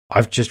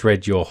I've just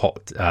read your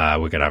hot,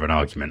 we're going to have an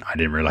argument. I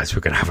didn't realise we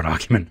were going to have an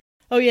argument.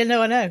 Oh, yeah,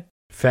 no, I know.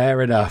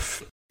 Fair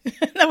enough.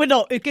 No, we're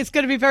not. It's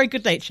going to be very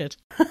good-natured.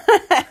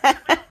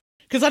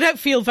 Because I don't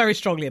feel very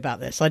strongly about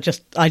this. I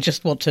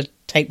just want to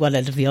take one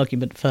end of the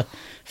argument for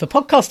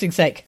podcasting's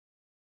sake.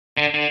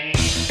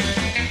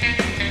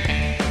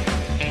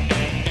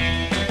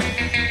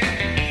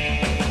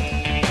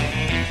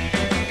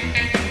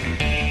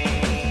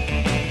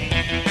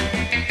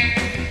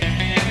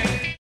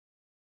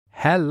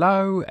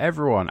 Hello,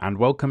 everyone, and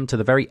welcome to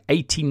the very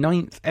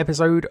 89th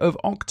episode of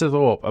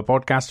Octothorpe, a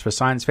podcast for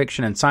science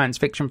fiction and science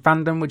fiction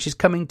fandom, which is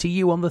coming to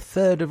you on the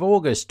 3rd of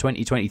August,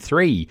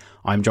 2023.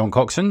 I'm John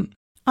Coxon.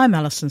 I'm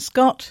Alison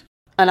Scott.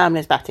 And I'm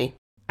Liz Batty.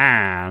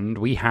 And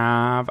we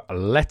have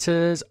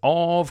letters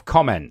of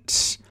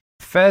comment.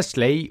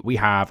 Firstly, we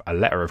have a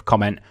letter of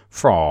comment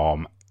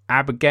from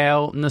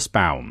Abigail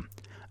Nussbaum,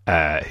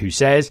 who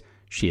says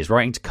she is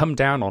writing to come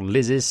down on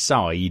Liz's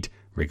side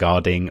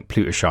regarding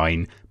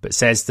Plutoshine, but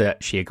says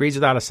that she agrees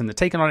with Alison that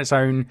taken on its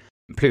own,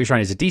 Plutoshine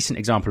is a decent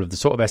example of the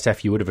sort of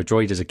SF you would have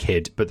enjoyed as a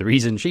kid, but the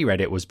reason she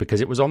read it was because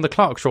it was on the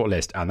Clark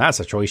shortlist, and that's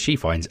a choice she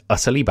finds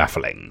utterly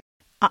baffling.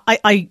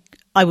 I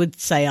would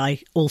say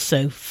I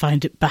also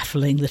find it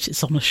baffling that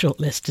it's on a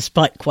shortlist,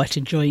 despite quite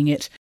enjoying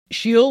it.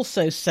 She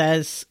also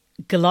says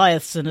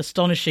Goliath's an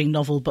astonishing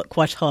novel, but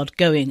quite hard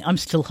going. I'm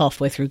still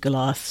halfway through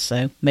Goliath,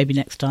 so maybe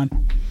next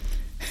time.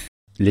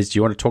 Liz, do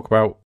you want to talk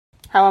about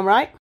how I'm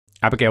right?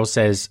 Abigail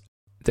says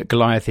that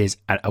Goliath is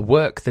a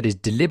work that is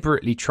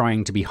deliberately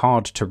trying to be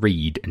hard to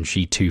read, and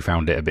she too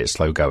found it a bit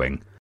slow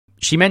going.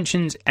 She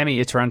mentions Emmy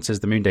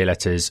Itaranta's The Moonday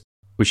Letters,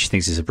 which she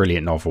thinks is a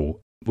brilliant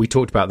novel. We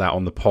talked about that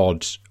on the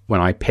pod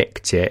when I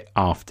picked it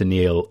after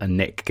Neil and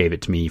Nick gave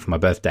it to me for my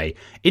birthday.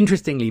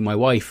 Interestingly, my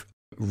wife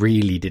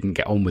really didn't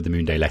get on with The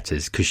Moonday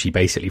Letters because she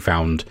basically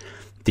found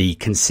the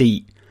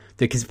conceit.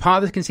 Because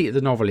part of the conceit of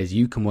the novel is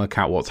you can work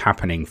out what's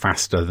happening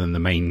faster than the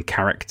main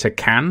character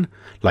can.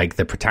 Like,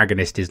 the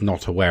protagonist is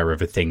not aware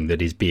of a thing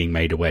that is being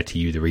made aware to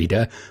you, the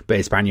reader. But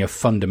Hispania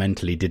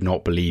fundamentally did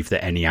not believe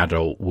that any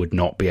adult would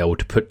not be able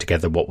to put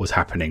together what was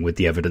happening with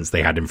the evidence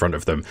they had in front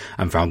of them,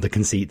 and found the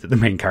conceit that the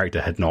main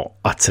character had not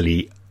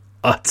utterly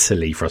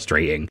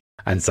frustrating.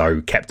 And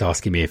so kept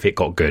asking me if it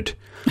got good.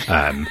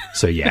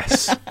 So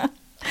yes.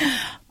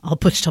 I'll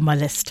put it on my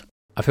list.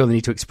 I feel the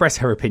need to express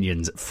her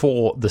opinions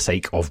for the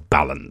sake of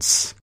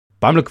balance.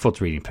 But I'm looking forward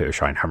to reading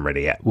Plutoshine. Haven't read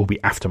it yet. Will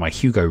be after my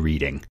Hugo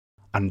reading.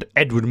 And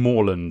Edward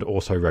Morland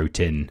also wrote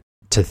in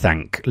to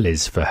thank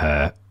Liz for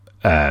her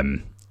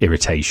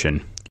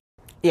irritation.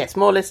 Yes,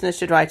 more listeners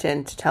should write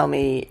in to tell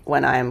me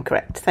when I am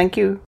correct. Thank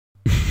you.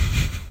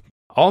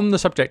 On the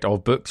subject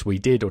of books we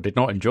did or did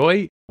not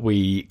enjoy,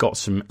 we got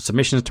some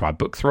submissions to our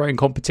book throwing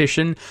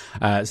competition.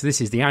 So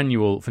this is the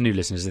annual, for new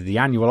listeners, the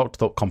annual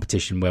Octothorpe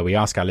competition where we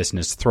ask our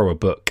listeners to throw a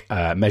book,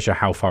 measure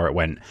how far it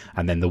went,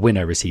 and then the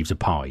winner receives a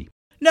pie.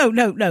 No.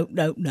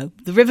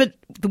 The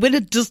winner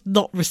does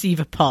not receive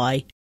a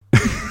pie.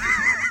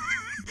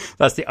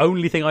 That's the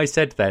only thing I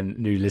said then,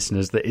 new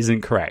listeners, that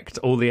isn't correct.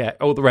 All the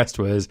rest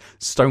was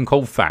stone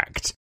cold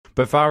fact.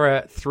 But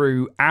Farah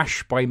threw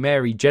Ash by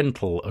Mary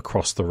Gentle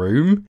across the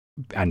room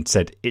and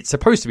said it's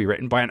supposed to be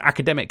written by an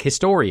academic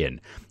historian,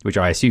 which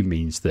I assume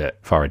means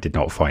that Farah did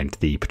not find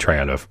the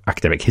portrayal of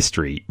academic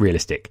history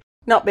realistic.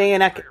 Not being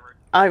an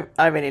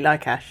I really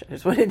like Ash. I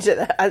just wanted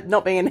to,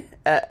 not being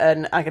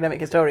an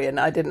academic historian,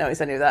 I didn't notice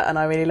any of that, and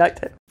I really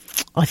liked it.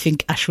 I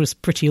think Ash was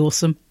pretty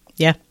awesome.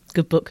 Yeah,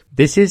 good book.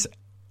 This is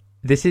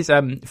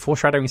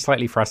foreshadowing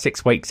slightly for our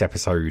 6 Wakes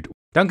episode.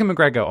 Duncan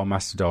McGregor on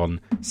Mastodon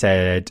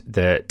said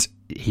that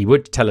he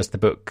would tell us the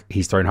book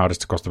he's thrown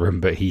hardest across the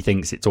room, but he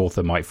thinks its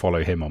author might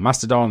follow him on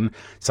Mastodon.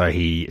 So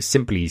he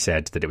simply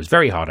said that it was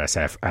very hard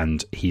SF,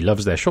 and he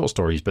loves their short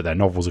stories, but their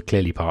novels are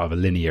clearly part of a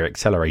linear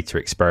accelerator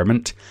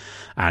experiment.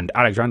 And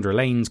Alexandra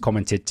Lanes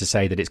commented to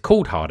say that it's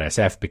called hard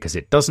SF because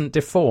it doesn't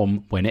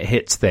deform when it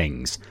hits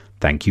things.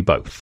 Thank you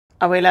both.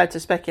 Are we allowed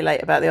to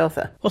speculate about the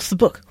author? What's the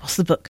book?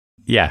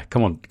 Yeah,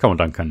 come on,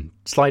 Duncan.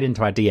 Slide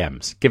into our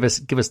DMs. Give us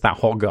that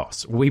hot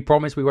goss. We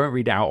promise we won't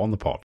read it out on the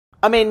pod.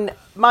 I mean,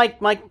 my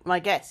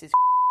guess is...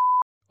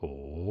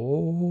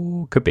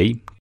 Oh, could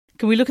be.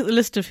 Can we look at the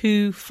list of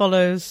who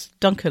follows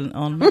Duncan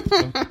on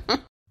Mastodon?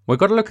 We've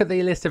got to look at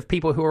the list of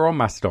people who are on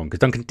Mastodon, because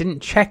Duncan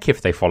didn't check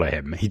if they follow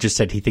him. He just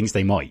said he thinks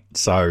they might.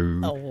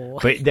 So,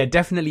 But they're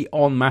definitely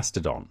on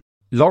Mastodon.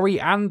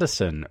 Laurie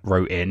Anderson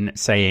wrote in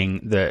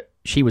saying that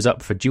she was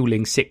up for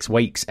Dueling 6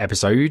 Wakes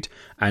episode,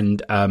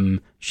 and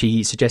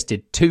she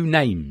suggested 2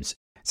 names.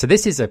 So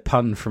this is a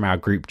pun from our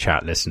group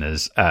chat,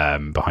 listeners,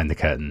 behind the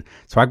curtain.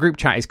 So our group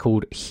chat is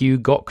called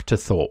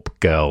Hugoctothorpe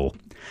Girl,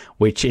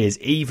 which is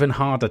even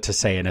harder to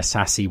say in a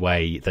sassy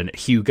way than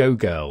Hugo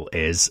Girl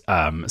is.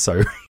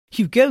 So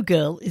Hugo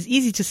Girl is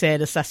easy to say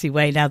in a sassy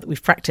way now that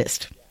we've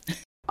practiced.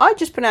 I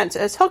just pronounce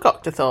it as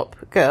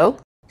Hugoctothorpe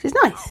Girl, which is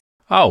nice.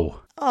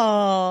 Oh.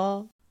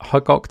 Aww.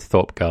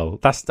 Hugoctothorpe Girl.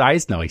 That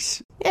is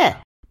nice.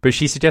 Yeah. But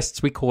she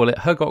suggests we call it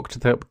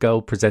Hugoctothorpe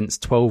Girl Presents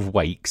 12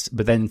 Wakes,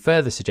 but then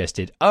further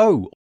suggested,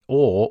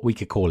 or we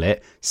could call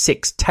it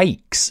 6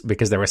 Takes,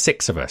 because there are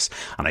 6 of us.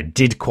 And I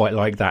did quite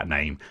like that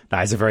name.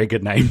 That is a very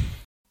good name.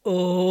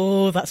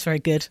 Oh, that's very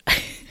good.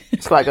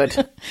 It's quite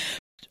good.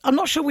 I'm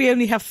not sure we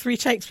only have 3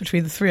 takes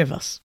between the 3 of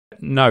us.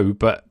 No,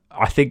 but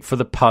I think for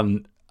the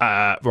pun...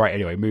 right,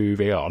 anyway,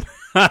 moving on.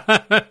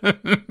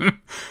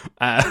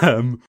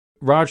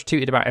 Raj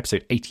tweeted about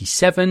episode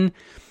 87.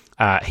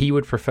 He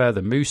would prefer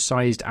the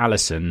moose-sized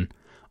Alison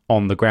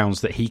on the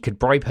grounds that he could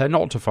bribe her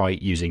not to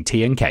fight using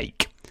tea and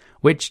cake.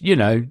 Which,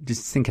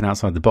 just thinking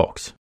outside the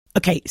box.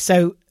 Okay,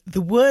 so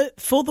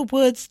for the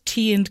words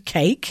tea and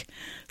cake,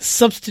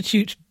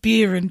 substitute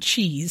beer and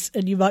cheese,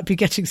 and you might be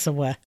getting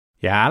somewhere.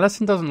 Yeah,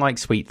 Alison doesn't like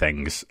sweet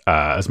things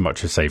as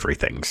much as savoury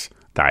things.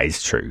 That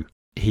is true.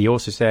 He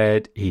also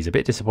said he's a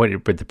bit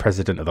disappointed with the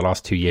president of the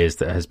last 2 years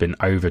that has been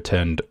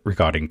overturned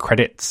regarding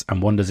credits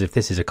and wonders if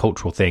this is a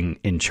cultural thing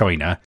in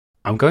China.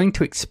 I'm going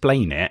to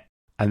explain it,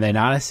 and then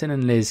Alison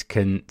and Liz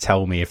can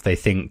tell me if they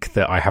think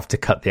that I have to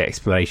cut the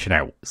explanation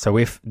out. So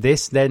if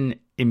this then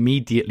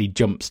immediately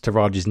jumps to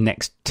Raj's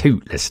next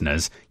toot,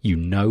 listeners, you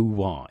know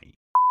why.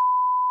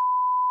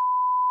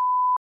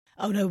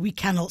 Oh no, we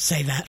cannot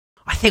say that.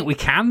 I think we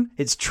can.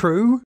 It's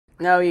true.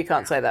 No, you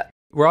can't say that.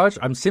 Raj,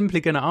 I'm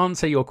simply going to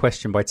answer your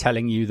question by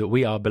telling you that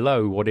we are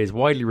below what is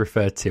widely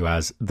referred to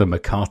as the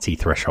McCarthy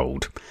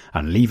threshold,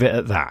 and leave it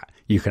at that.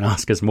 You can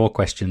ask us more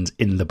questions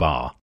in the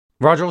bar.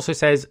 Raj also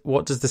says,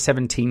 what does the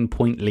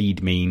 17-point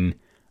lead mean?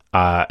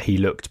 He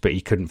looked, but he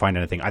couldn't find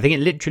anything. I think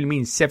it literally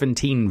means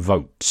 17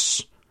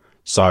 votes.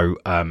 So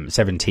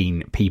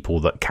 17 people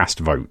that cast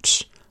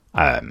votes.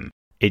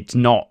 It's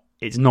not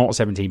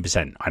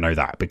 17%. I know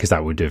that, because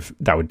that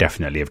would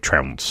definitely have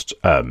trounced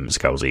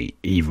Scalzi,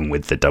 even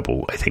with the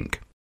double, I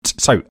think.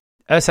 So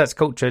Ersatz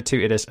Culture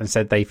tweeted us and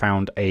said they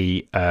found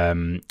a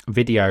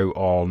video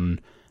on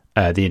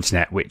the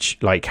internet which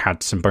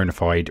had some bona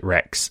fide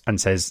recs,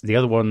 and says the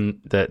other one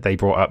that they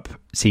brought up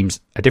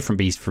seems a different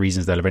beast for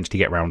reasons they'll eventually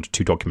get around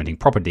to documenting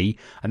properly.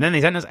 And then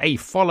they sent us a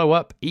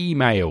follow-up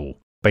email,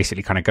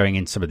 basically kind of going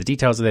into some of the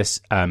details of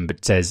this,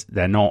 but says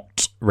they're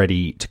not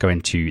ready to go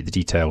into the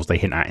details they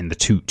hint at in the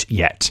toot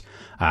yet.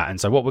 And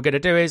so what we're going to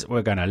do is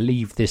we're going to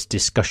leave this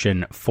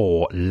discussion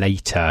for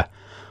later,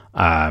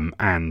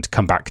 and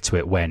come back to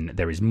it when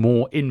there is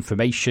more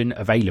information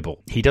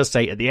available. He does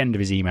say at the end of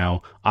his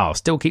email, I'll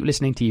still keep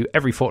listening to you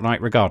every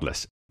fortnight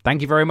regardless.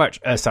 Thank you very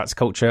much, Ersatz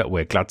Culture.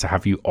 We're glad to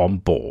have you on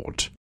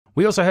board.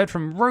 We also heard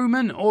from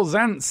Roman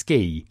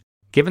Orzansky.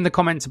 Given the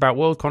comments about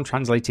Worldcon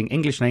translating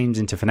English names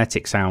into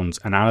phonetic sounds,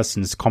 and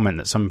Alison's comment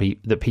that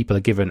that people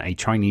are given a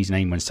Chinese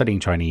name when studying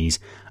Chinese,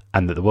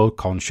 and that the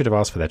Worldcon should have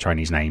asked for their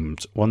Chinese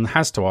names, one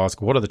has to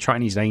ask, what are the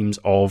Chinese names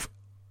of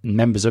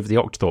members of the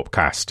Octothorpe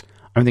cast?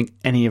 I don't think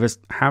any of us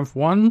have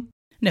one.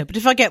 No, but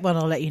if I get one,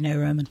 I'll let you know,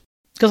 Roman.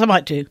 Because I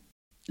might do.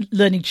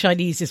 Learning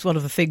Chinese is one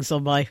of the things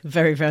on my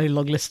very, very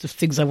long list of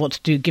things I want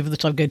to do, given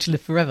that I'm going to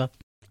live forever.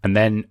 And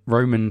then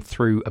Roman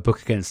threw a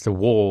book against the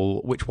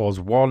wall, which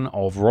was one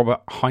of Robert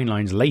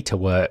Heinlein's later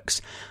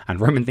works. And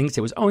Roman thinks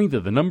it was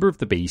either The Number of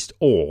the Beast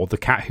or The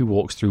Cat Who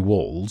Walks Through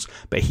Walls,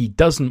 but he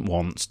doesn't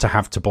want to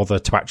have to bother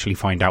to actually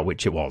find out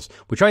which it was,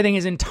 which I think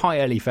is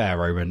entirely fair,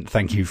 Roman.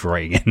 Thank you for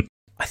writing in.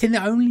 I think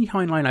the only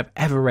Heinlein I've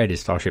ever read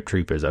is Starship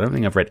Troopers. I don't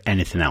think I've read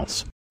anything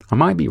else. I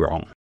might be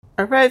wrong.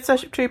 I read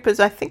Starship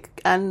Troopers, I think,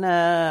 and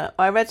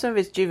I read some of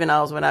his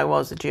juveniles when I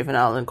was a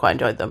juvenile and quite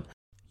enjoyed them.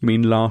 You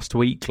mean last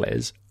week,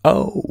 Liz?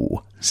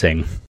 Oh,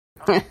 sing.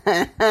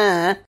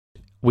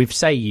 We've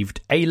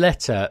saved a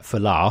letter for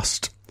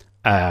last,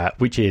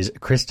 which is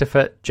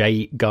Christopher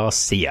J.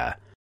 Garcia.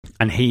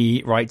 And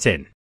he writes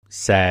in,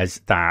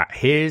 says that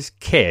his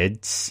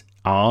kids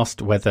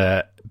asked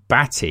whether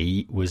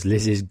Batty was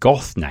Liz's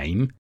goth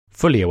name,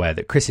 fully aware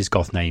that Chris's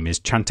goth name is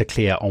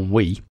Chanticleer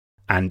Ennui,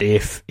 and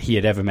if he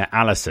had ever met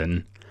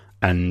Alison,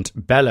 and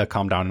Bella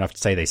calmed down enough to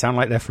say they sound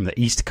like they're from the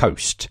East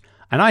Coast.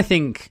 And I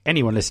think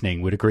anyone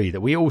listening would agree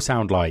that we all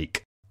sound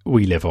like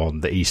we live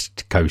on the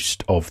East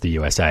Coast of the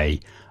USA.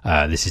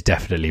 This is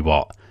definitely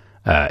what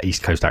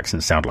East Coast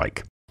accents sound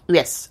like.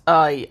 Yes,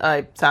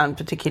 I sound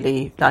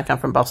particularly like I'm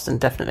from Boston,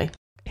 definitely.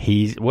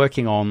 He's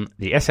working on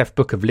the SF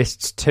Book of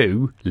Lists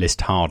 2,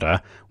 List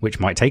Harder, which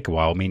might take a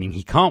while, meaning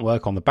he can't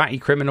work on the Batty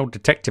Criminal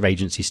Detective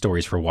Agency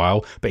stories for a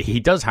while, but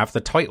he does have the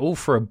title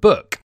for a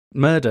book,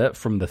 Murder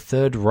from the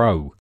Third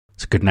Row.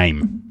 It's a good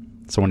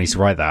name. Someone needs to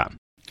write that.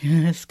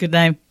 Yeah, it's a good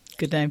name.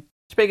 Good name.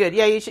 It's pretty good.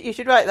 Yeah, you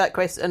should write that,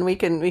 Chris, and we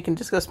can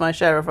discuss my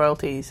share of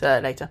royalties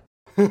later.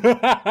 Not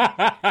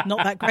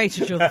that great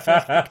as you're the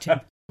first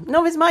victim.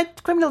 No, it's my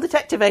criminal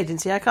detective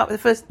agency. I can't be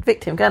the first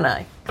victim, can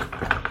I?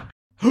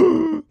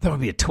 That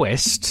would be a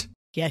twist.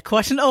 Yeah,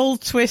 quite an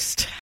old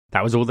twist.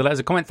 That was all the letters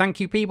of comment. Thank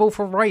you, people,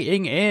 for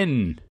writing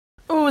in.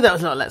 Oh, that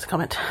was not a letter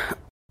comment.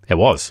 It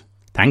was.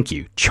 Thank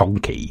you,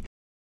 Chonky.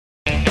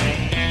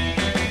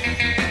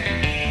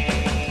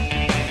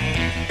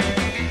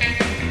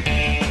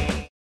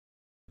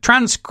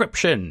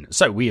 Transcription.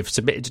 So we have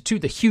submitted to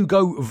the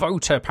Hugo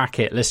voter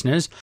packet,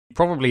 listeners.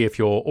 Probably if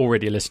you're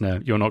already a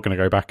listener, you're not going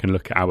to go back and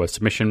look at our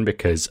submission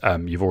because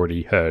you've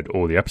already heard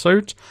all the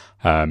episodes.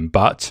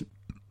 But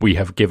we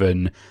have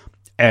given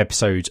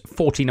episodes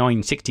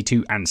 49,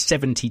 62 and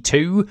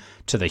 72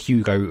 to the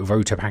Hugo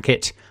voter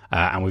packet,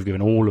 and we've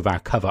given all of our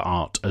cover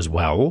art as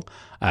well,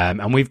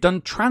 and we've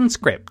done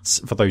transcripts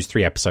for those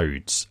 3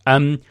 episodes,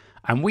 and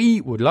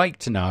we would like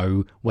to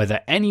know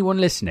whether anyone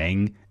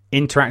listening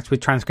interacts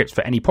with transcripts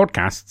for any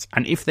podcasts,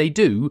 and if they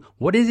do,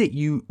 what is it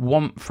you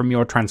want from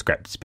your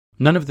transcripts?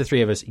 None of the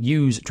 3 of us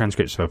use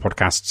transcripts for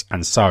podcasts,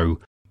 and so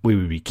we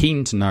would be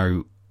keen to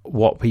know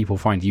what people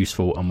find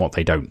useful and what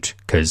they don't,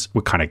 because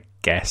we're kind of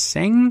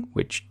guessing,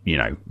 which,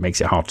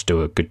 makes it hard to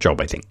do a good job,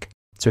 I think.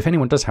 So if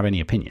anyone does have any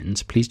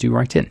opinions, please do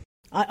write in.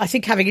 I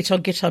think having it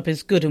on GitHub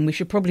is good, and we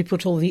should probably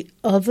put all the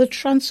other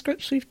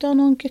transcripts we've done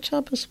on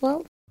GitHub as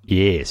well.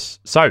 Yes.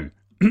 So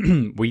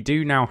we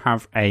do now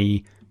have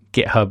a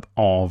GitHub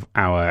of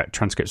our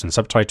transcripts and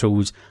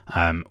subtitles.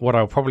 What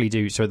I'll probably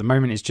do, so at the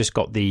moment it's just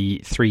got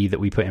the 3 that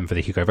we put in for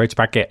the Hugo voter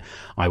packet.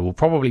 I will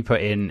probably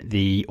put in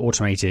the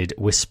automated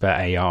Whisper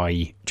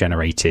AI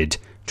generated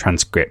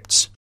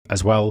transcripts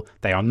as well.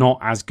 They are not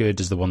as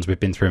good as the ones we've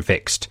been through and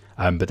fixed,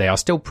 but they are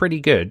still pretty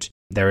good.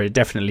 They're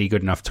definitely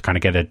good enough to kind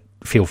of get a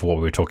feel for what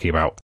we were talking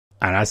about.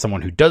 And as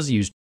someone who does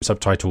use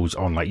subtitles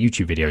on like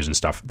YouTube videos and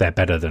stuff, they're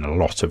better than a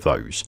lot of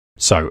those.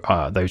 So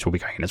those will be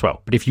going in as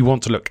well. But if you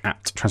want to look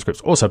at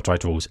transcripts or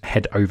subtitles,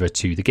 head over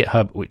to the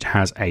GitHub, which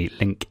has a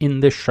link in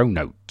the show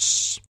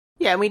notes.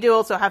 Yeah, and we do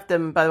also have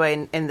them, by the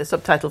way, in the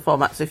subtitle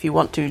format. So if you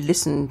want to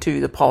listen to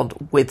the pod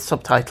with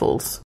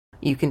subtitles,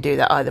 you can do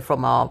that either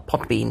from our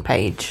Podbean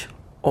page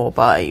or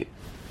by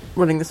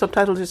running the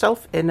subtitles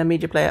yourself in a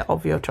media player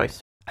of your choice.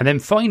 And then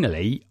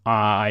finally,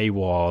 I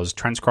was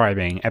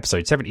transcribing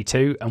episode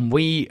 72, and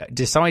we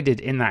decided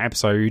in that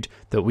episode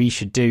that we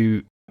should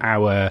do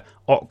our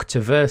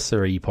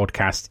Octoversary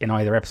podcast in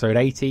either episode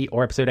 80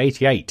 or episode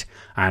 88.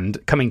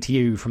 And coming to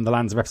you from the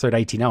lands of episode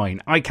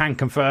 89, I can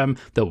confirm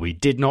that we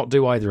did not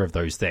do either of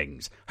those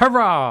things.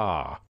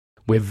 Hurrah!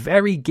 We're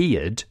very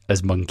geared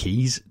as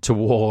monkeys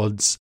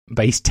towards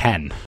base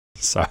 10.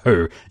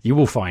 So you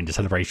will find a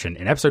celebration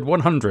in episode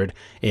 100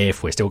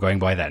 if we're still going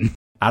by then.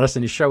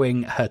 Alison is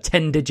showing her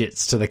 10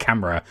 digits to the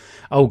camera.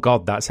 Oh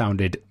God, that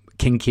sounded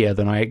kinkier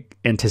than I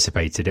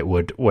anticipated it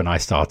would when I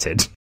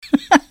started.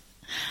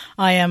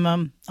 I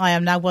am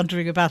now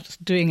wondering about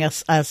doing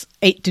us as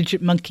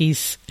 8-digit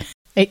monkeys,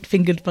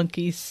 8-fingered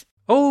monkeys.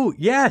 Oh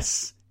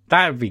yes,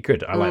 that would be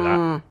good. I like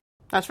that.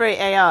 That's very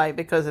AI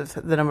because of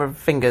the number of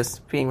fingers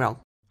being wrong.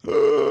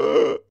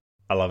 I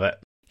love it.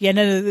 Yeah,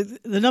 no,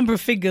 the number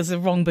of fingers are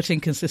wrong but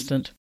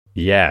inconsistent.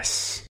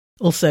 Yes.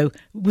 Also,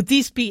 would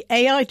these be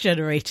AI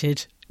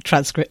generated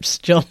transcripts,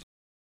 John?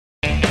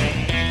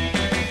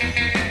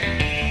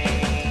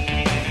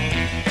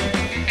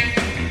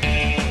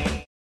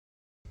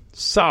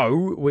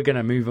 So, we're going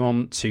to move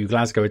on to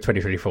Glasgow in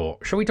 2024.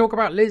 Shall we talk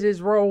about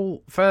Liz's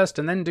role first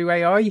and then do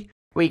AI?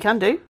 We can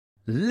do.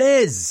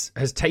 Liz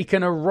has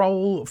taken a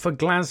role for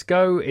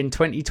Glasgow in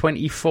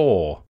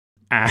 2024.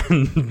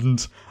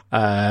 And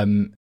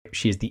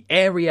she is the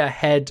area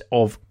head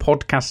of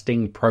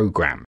podcasting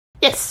program.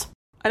 Yes.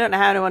 I don't know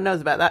how anyone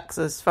knows about that, because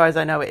as far as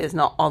I know, it is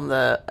not on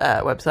the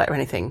website or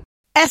anything.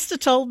 Esther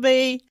told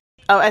me.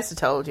 Oh, Esther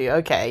told you.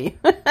 Okay.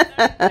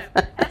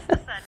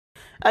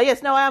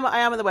 Yes, no, I am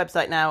on the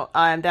website now.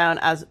 I am down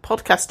as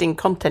podcasting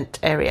content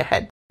area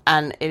head,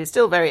 and it is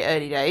still very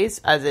early days,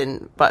 as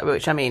in, by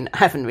which I mean, I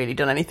haven't really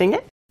done anything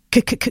yet.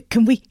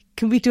 Can we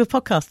do a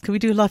podcast? Can we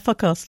do a live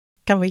podcast?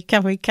 Can we?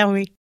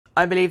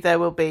 I believe there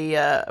will be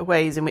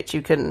ways in which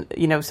you can,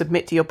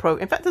 submit to your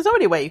program. In fact, there's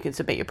already a way you can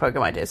submit your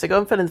program ideas, so go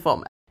and fill in the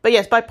form. But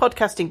yes, by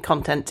podcasting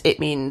content, it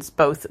means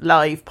both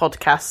live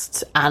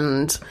podcasts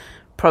and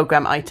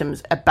program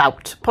items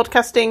about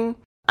podcasting.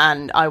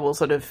 And I will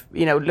sort of,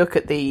 look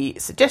at the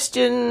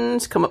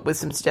suggestions, come up with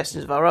some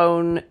suggestions of our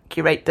own,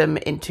 curate them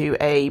into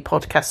a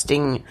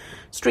podcasting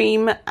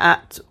stream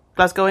at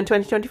Glasgow in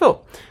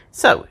 2024.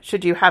 So,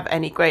 should you have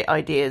any great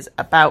ideas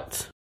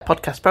about a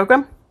podcast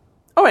program,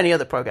 or any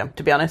other program,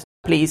 to be honest,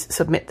 please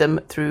submit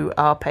them through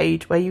our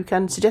page where you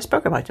can suggest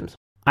program items.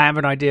 I have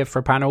an idea for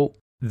a panel.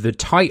 The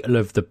title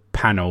of the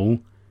panel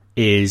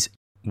is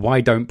Why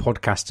Don't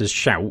Podcasters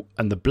Shout?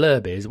 And the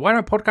blurb is, why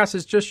don't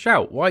podcasters just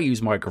shout? Why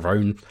use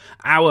microphone?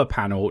 Our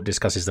panel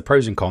discusses the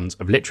pros and cons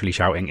of literally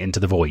shouting into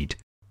the void.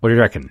 What do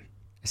you reckon?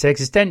 It's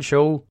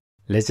existential.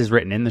 Liz has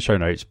written in the show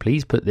notes,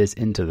 please put this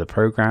into the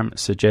program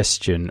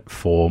suggestion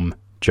form,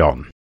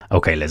 John.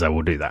 Okay, Liz, I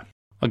will do that.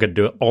 I'm going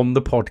to do it on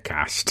the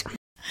podcast.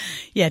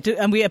 Yeah,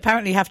 and we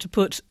apparently have to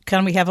put,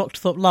 can we have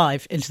Octothorpe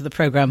Live into the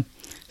program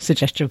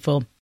suggestion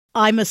form?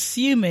 I'm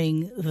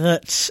assuming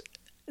that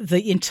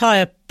the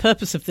entire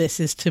purpose of this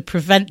is to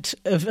prevent,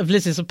 of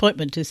Liz's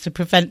appointment, is to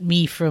prevent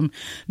me from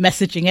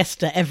messaging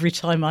Esther every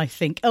time I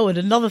think, oh, and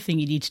another thing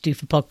you need to do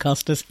for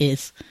podcasters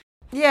is...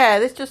 Yeah,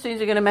 this just means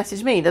you're going to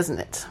message me, doesn't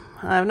it?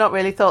 I've not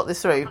really thought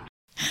this through.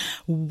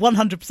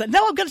 100%.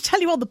 No, I'm going to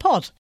tell you on the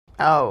pod.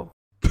 Oh.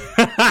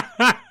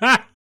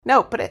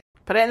 No, put it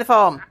in the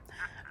form.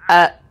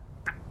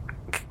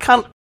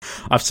 Can't...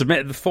 I've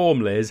submitted the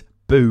form, Liz.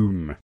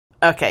 Boom.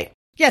 Okay.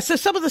 Yeah, so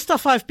some of the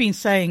stuff I've been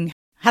saying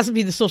hasn't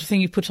been the sort of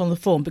thing you put on the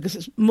form, because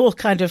it's more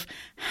kind of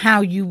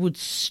how you would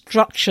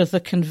structure the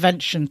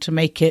convention to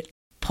make it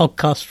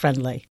podcast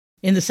friendly,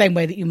 in the same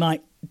way that you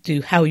might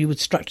do how you would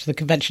structure the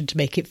convention to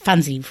make it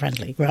fanzine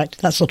friendly, right?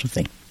 That sort of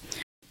thing.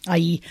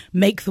 I.e.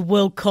 make the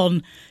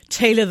Worldcon,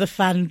 tailor the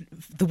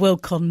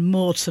Worldcon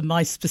more to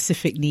my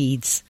specific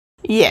needs.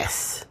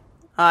 Yes.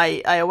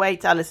 I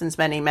await Alison's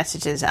many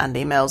messages and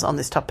emails on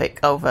this topic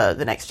over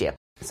the next year.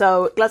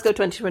 So Glasgow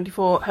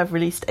 2024 have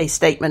released a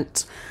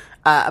statement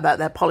about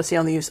their policy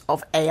on the use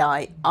of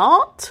AI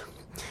art,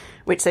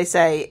 which they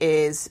say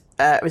is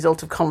a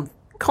result of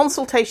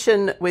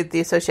consultation with the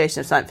Association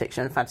of Science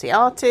Fiction and Fantasy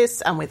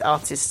Artists and with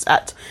artists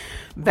at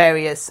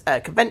various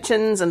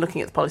conventions and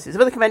looking at the policies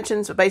of other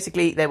conventions. But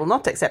basically, they will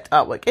not accept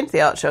artwork into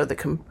the art show that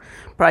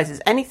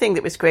comprises anything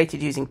that was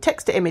created using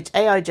text-to-image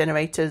AI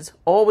generators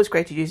or was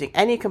created using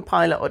any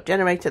compiler or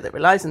generator that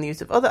relies on the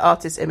use of other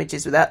artists'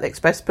 images without the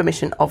express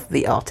permission of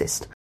the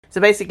artist.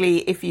 So basically,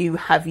 if you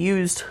have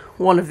used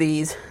one of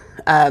these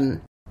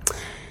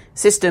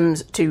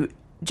systems to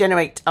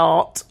generate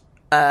art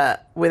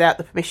without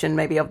the permission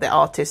maybe of the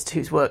artist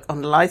whose work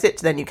underlies it,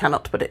 then you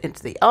cannot put it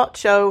into the art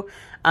show,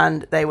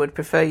 and they would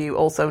prefer you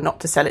also not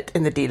to sell it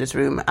in the dealer's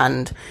room.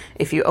 And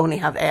if you only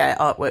have AI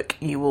artwork,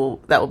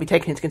 that will be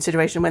taken into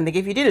consideration when they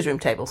give you dealer's room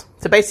tables.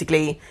 So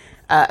basically,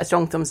 a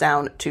strong thumbs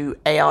down to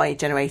AI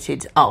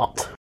generated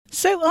art.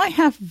 So I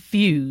have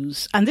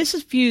views, and this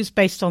is views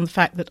based on the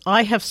fact that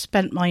I have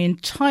spent my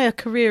entire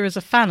career as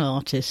a fan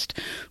artist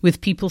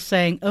with people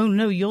saying, oh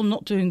no, you're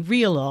not doing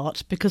real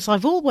art, because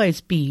I've always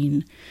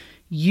been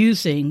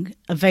using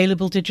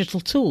available digital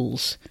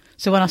tools.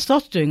 So when I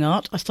started doing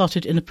art, I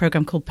started in a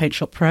program called Paint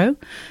Shop Pro,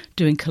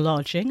 doing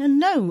collaging. And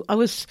no, I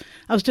was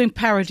doing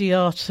parody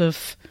art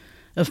of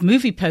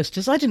movie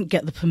posters. I didn't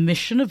get the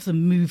permission of the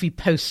movie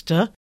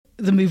poster,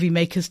 the movie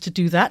makers, to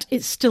do that.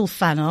 It's still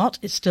fan art.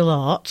 It's still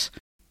art.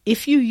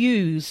 If you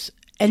use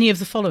any of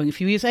the following, if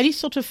you use any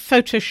sort of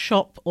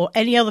Photoshop or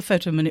any other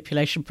photo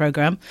manipulation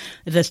program,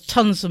 there's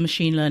tons of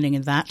machine learning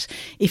in that.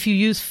 If you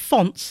use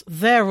fonts,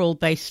 they're all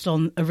based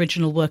on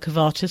original work of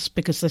artists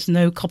because there's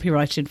no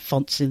copyright in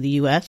fonts in the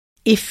US.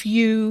 If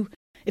you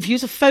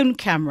use a phone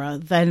camera,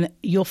 then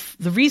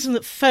the reason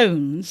that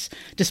phones,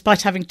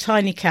 despite having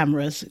tiny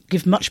cameras,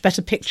 give much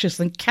better pictures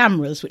than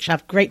cameras, which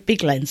have great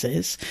big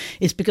lenses,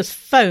 is because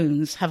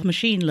phones have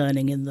machine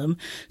learning in them.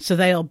 So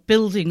they are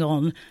building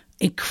on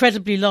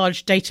incredibly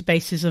large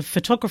databases of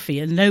photography,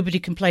 and nobody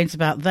complains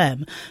about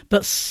them.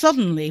 But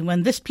suddenly,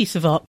 when this piece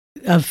of art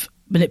of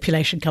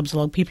manipulation comes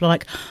along, people are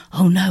like,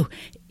 oh no,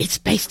 it's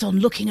based on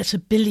looking at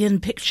 1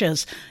 billion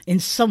pictures. In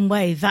some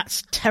way,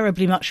 that's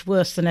terribly much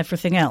worse than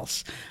everything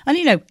else. And,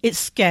 it's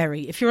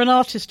scary. If you're an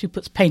artist who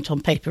puts paint on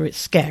paper, it's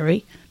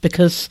scary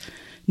because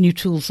new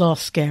tools are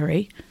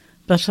scary.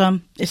 But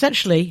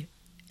essentially,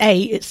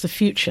 it's the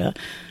future.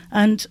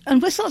 And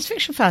we're science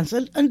fiction fans,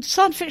 and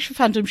science fiction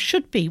fandom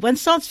should be. When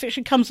science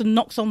fiction comes and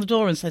knocks on the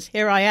door and says,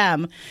 here I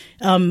am,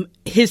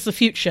 here's the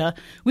future,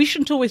 we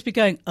shouldn't always be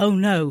going, oh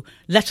no,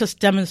 let us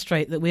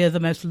demonstrate that we are the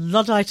most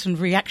Luddite and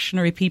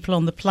reactionary people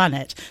on the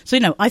planet. So,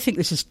 I think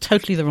this is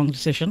totally the wrong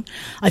decision.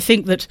 I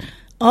think that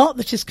art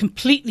that is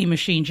completely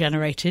machine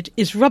generated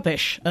is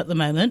rubbish at the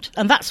moment,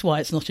 and that's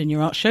why it's not in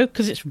your art show,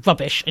 because it's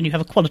rubbish and you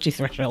have a quality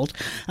threshold.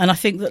 And I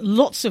think that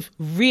lots of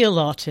real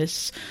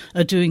artists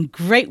are doing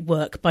great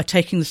work by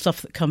taking the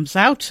stuff that comes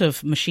out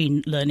of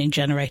machine learning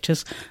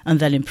generators and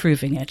then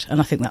improving it,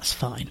 and I think that's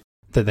fine.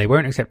 That they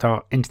won't accept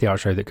art into the art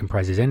show that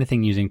comprises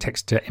anything using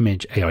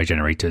text-to-image AI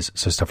generators,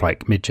 so stuff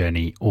like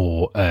Midjourney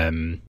or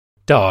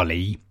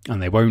DALL-E,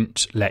 and they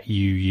won't let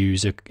you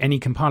use any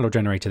compiler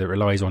generator that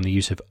relies on the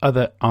use of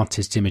other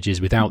artists'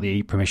 images without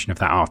the permission of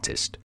that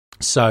artist.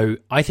 So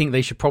I think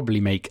they should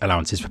probably make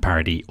allowances for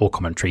parody or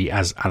commentary,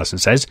 as Alison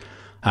says,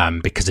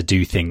 because I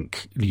do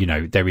think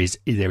there is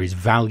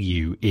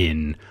value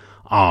in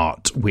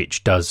art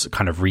which does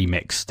kind of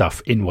remix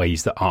stuff in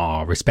ways that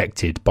are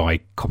respected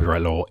by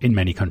copyright law in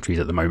many countries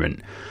at the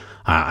moment.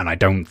 And I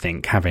don't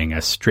think having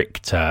a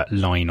stricter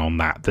line on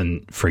that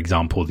than, for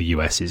example, the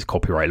US's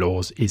copyright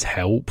laws is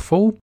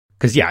helpful.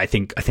 Because, I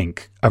think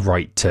a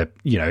right to,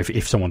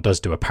 if someone does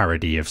do a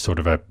parody of sort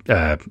of a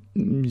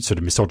sort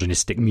of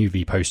misogynistic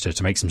movie poster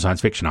to make some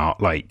science fiction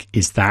art,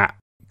 is that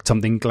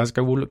something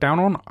Glasgow will look down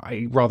on?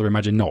 I rather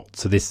imagine not.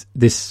 So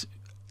this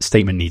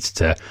statement needs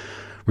to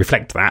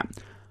reflect that.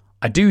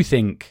 I do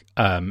think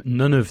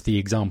none of the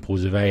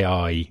examples of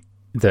AI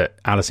that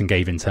Alison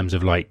gave in terms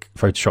of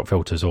Photoshop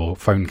filters or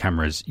phone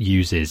cameras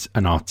uses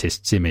an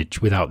artist's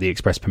image without the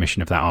express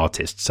permission of that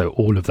artist. So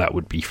all of that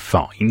would be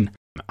fine.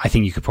 I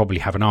think you could probably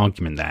have an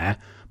argument there,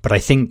 but I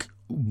think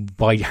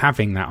by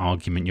having that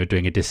argument, you're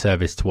doing a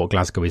disservice to what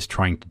Glasgow is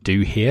trying to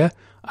do here.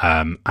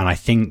 And I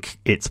think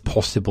it's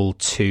possible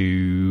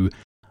to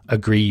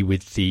agree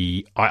with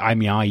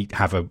I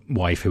have a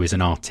wife who is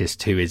an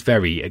artist who is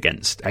very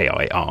against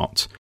AI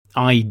art.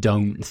 I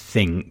don't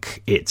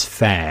think it's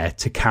fair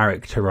to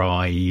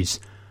characterise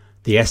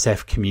the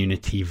SF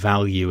community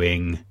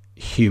valuing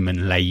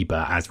human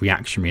labour as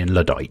reactionary and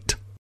Luddite.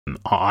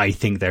 I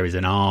think there is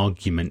an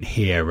argument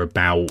here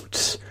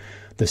about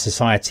the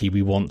society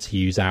we want to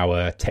use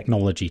our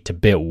technology to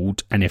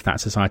build, and if that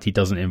society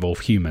doesn't involve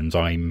humans,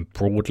 I'm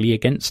broadly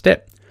against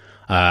it.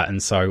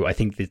 And so I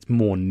think it's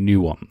more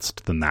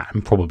nuanced than that,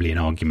 and probably an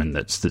argument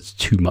that's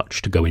too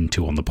much to go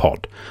into on the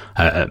pod.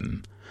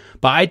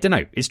 But I don't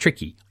know, it's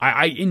tricky.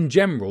 I in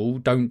general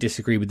don't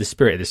disagree with the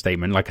spirit of the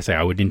statement. Like I say,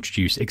 I would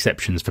introduce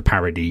exceptions for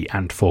parody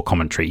and for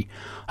commentary.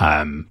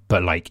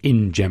 But like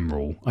in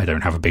general, I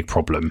don't have a big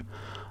problem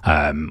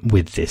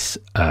with this.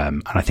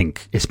 And I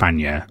think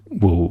Hispania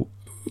will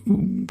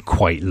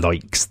quite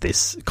likes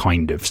this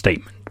kind of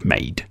statement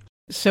made.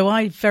 So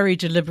I very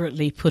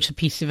deliberately put a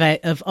piece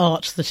of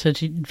art that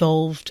had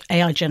involved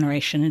AI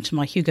generation into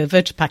my Hugo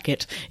voter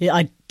packet.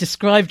 I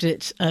described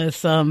it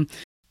as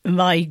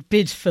my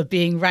bid for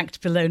being ranked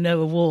below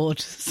no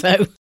award.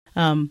 So,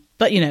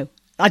 but you know,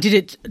 I did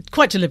it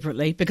quite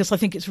deliberately because I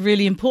think it's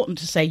really important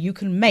to say you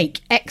can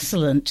make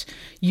excellent,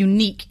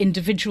 unique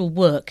individual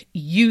work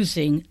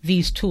using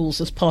these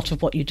tools as part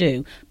of what you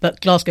do.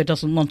 But Glasgow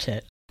doesn't want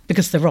it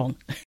because they're wrong.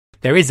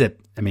 There is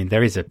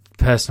a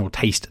personal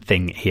taste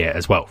thing here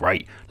as well,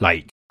 right?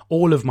 Like,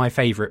 all of my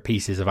favourite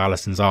pieces of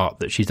Alison's art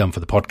that she's done for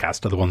the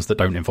podcast are the ones that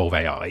don't involve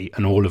AI,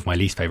 and all of my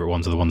least favourite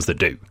ones are the ones that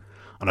do.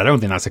 And I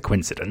don't think that's a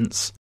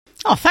coincidence.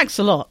 Oh, thanks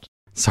a lot.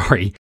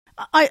 Sorry.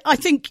 I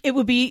think it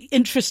would be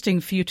interesting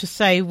for you to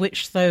say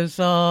which those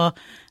are,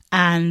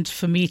 and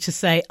for me to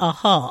say,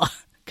 aha,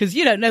 because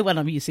you don't know when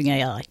I'm using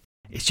AI.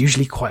 It's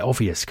usually quite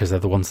obvious because they're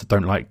the ones that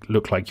don't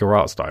look like your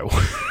art style.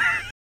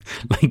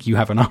 Like, you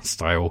have an art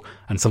style,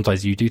 and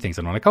sometimes you do things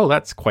and I'm like, oh,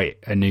 that's quite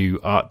a new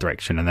art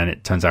direction, and then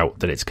it turns out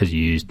that it's because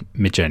you used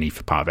Midjourney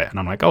for part of it, and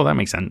I'm like, oh, that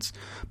makes sense.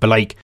 But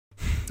like,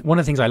 one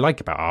of the things I like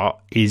about art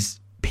is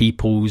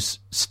people's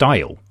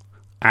style,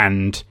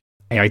 and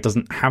AI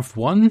doesn't have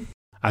one,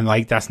 and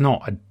like, that's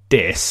not a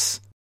diss.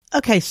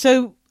 Okay,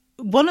 so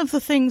one of the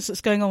things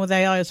that's going on with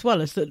AI as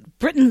well is that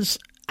Britain's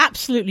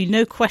absolutely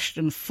no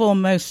question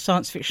foremost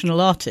science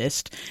fictional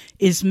artist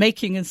is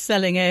making and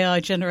selling AI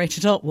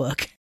generated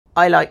artwork.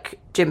 I like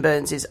Jim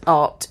Burns'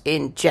 art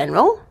in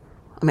general.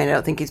 I mean, I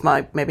don't think he's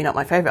maybe not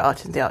my favourite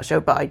artist in the art show,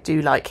 but I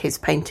do like his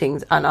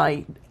paintings, and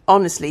I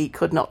honestly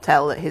could not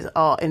tell that his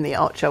art in the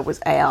art show was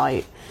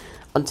AI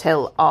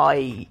until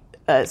I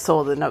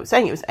saw the note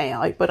saying it was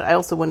AI. But I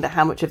also wonder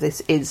how much of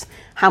this is,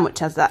 how much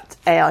has that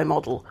AI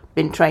model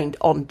been trained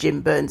on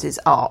Jim Burns'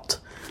 art?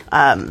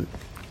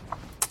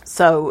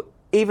 So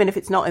even if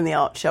it's not in the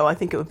art show, I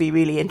think it would be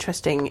really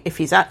interesting if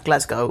he's at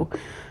Glasgow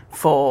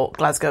for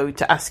Glasgow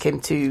to ask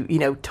him to, you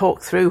know,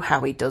 talk through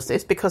how he does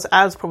this, because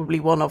as probably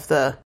one of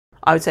the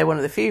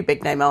few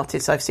big name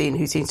artists I've seen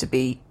who seems to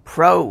be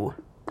pro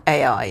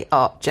AI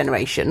art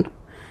generation,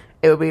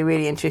 it would be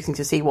really interesting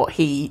to see what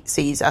he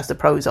sees as the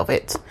pros of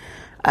it,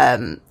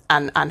 and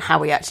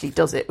how he actually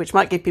does it, which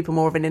might give people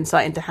more of an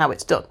insight into how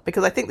it's done.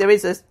 Because I think there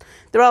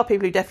are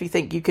people who definitely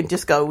think you can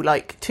just go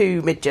like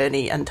to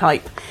Midjourney and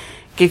type,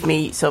 give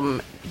me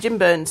some Jim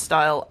Burns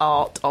style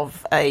art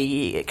of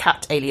a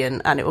cat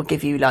alien, and it will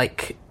give you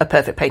like a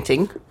perfect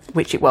painting,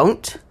 which it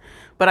won't.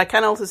 But I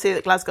can also see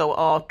that Glasgow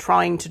are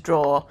trying to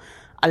draw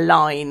a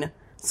line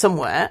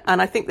somewhere,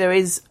 and I think there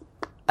is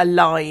a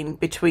line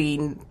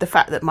between the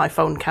fact that my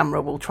phone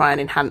camera will try and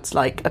enhance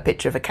like a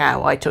picture of a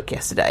cow I took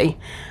yesterday,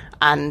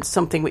 and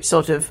something which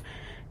sort of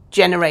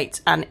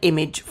generates an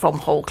image from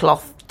whole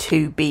cloth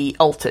to be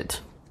altered.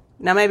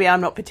 Now, maybe I'm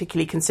not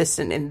particularly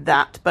consistent in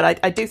that, but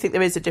I do think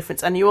there is a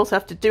difference. And you also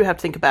have to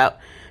think about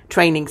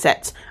training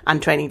sets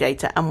and training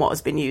data and what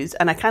has been used.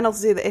 And I can also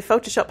see that if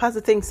Photoshop has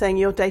a thing saying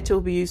your data will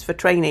be used for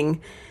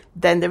training,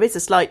 then there is a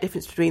slight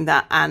difference between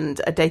that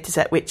and a data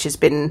set which has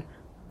been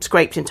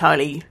scraped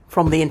entirely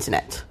from the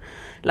internet.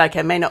 Like,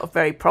 I may not have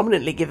very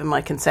prominently given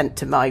my consent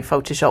to my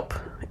Photoshop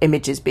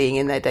images being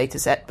in their data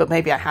set, but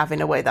maybe I have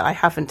in a way that I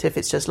haven't if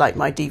it's just like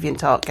my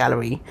DeviantArt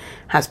gallery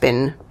has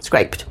been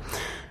scraped.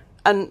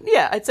 And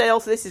yeah, I'd say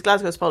also this is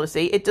Glasgow's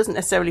policy. It doesn't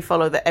necessarily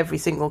follow that every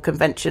single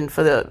convention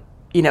for the,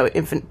 you know,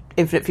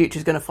 Infinite Future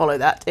is going to follow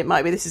that. It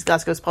might be this is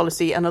Glasgow's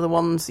policy and other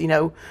ones, you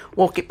know,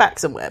 walk it back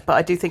somewhere. But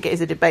I do think it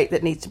is a debate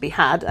that needs to be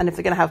had. And if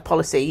they're going to have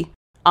policy,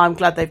 I'm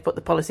glad they've put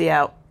the policy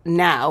out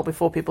now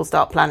before people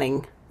start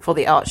planning for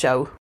the art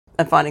show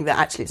and finding that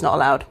actually it's not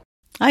allowed.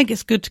 I think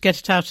it's good to get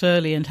it out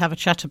early and have a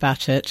chat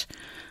about it.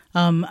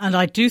 And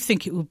I do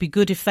think it would be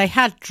good if they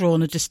had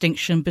drawn a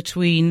distinction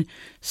between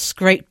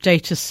scraped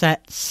data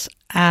sets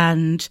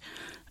and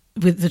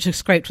that are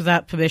scraped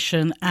without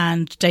permission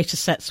and data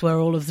sets where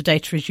all of the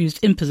data is used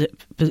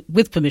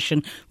with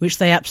permission, which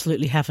they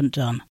absolutely haven't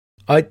done.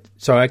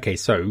 So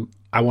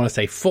I want to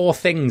say 4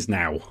 things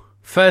now.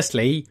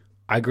 Firstly,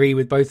 I agree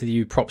with both of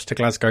you. Props to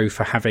Glasgow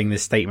for having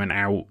this statement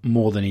out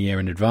more than a year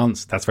in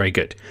advance. That's very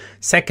good.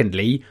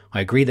 Secondly,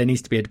 I agree there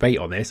needs to be a debate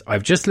on this.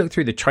 I've just looked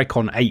through the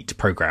Tricon 8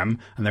 programme,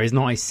 and there is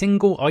not a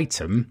single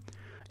item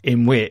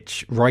in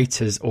which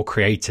writers or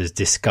creators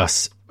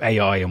discuss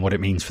AI and what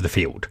it means for the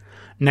field.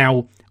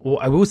 Now, Well,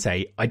 I will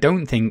say, I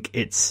don't think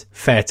it's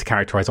fair to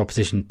characterize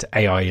opposition to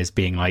AI as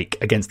being like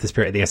against the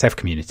spirit of the SF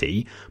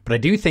community, but I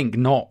do think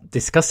not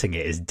discussing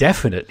it is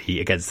definitely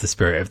against the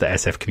spirit of the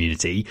SF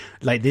community.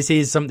 Like, this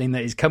is something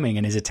that is coming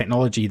and is a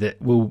technology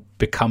that will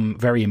become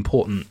very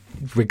important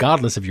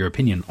regardless of your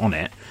opinion on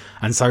it.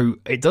 And so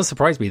it does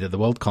surprise me that the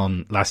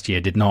Worldcon last year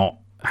did not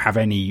have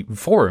any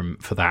forum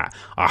for that.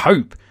 I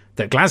hope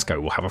that Glasgow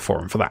will have a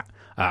forum for that.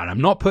 And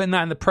I'm not putting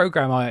that in the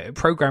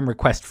program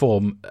request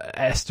form,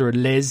 Esther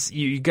and Liz.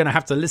 You're going to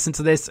have to listen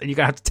to this and you're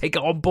going to have to take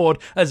it on board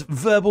as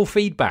verbal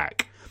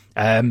feedback.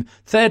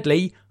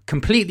 Thirdly,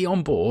 completely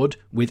on board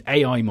with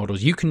AI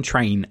models. You can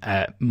train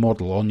a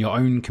model on your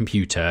own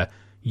computer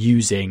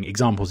using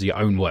examples of your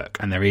own work.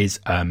 And there is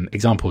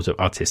examples of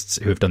artists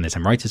who have done this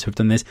and writers who have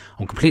done this.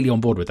 I'm completely on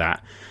board with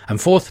that.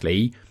 And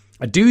fourthly,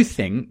 I do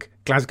think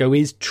Glasgow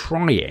is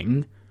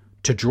trying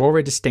to draw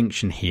a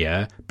distinction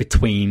here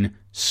between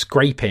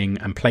scraping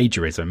and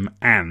plagiarism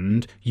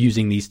and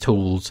using these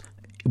tools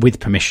with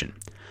permission.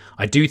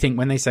 I do think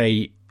when they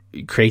say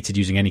created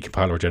using any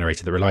compiler or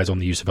generator that relies on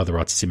the use of other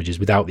artists' images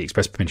without the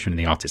express permission of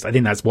the artist, I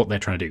think that's what they're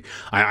trying to do.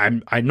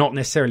 I'm not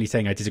necessarily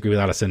saying I disagree with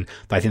Alison,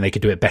 that I think they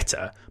could do it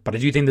better, but I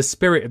do think the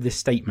spirit of this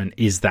statement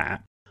is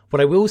that.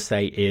 What I will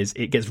say is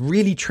it gets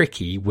really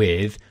tricky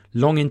with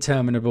long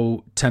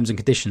interminable terms and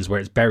conditions where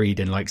it's buried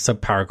in like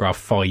subparagraph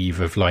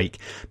 5 of like,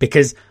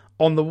 because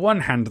on the one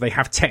hand, they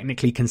have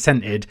technically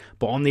consented,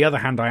 but on the other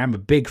hand, I am a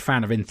big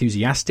fan of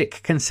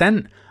enthusiastic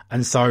consent.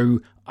 And so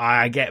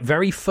I get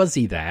very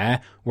fuzzy there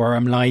where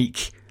I'm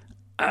like,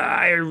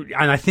 and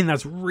I think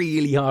that's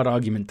really hard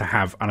argument to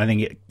have. And I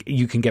think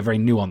you can get very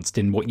nuanced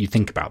in what you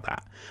think about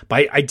that.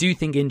 But I do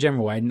think in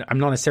general, I'm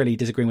not necessarily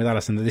disagreeing with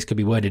Alison that this could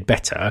be worded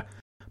better.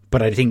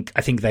 But I think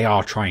they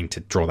are trying to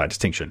draw that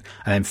distinction.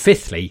 And then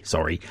fifthly,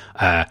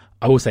 I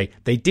will say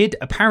they did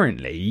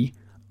apparently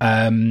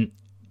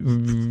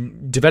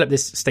develop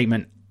this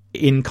statement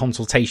in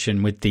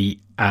consultation with the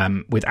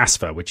with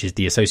ASFA, which is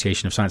the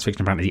Association of Science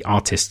Fiction. Apparently, the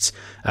artists,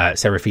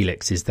 Sarah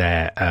Felix is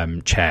their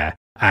chair,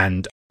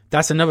 and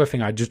that's another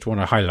thing I just want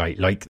to highlight.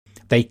 Like,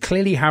 they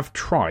clearly have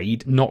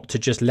tried not to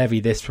just levy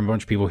this from a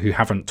bunch of people who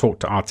haven't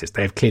talked to artists.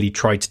 They have clearly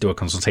tried to do a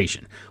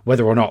consultation.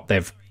 Whether or not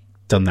they've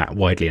done that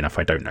widely enough,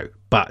 I don't know.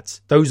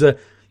 But those are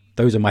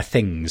my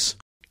things.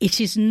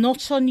 It is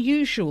not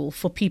unusual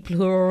for people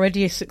who are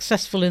already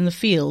successful in the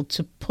field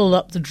to pull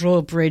up the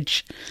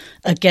drawbridge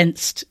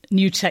against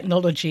new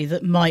technology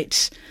that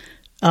might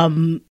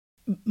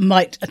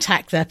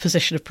attack their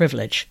position of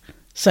privilege.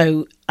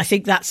 So I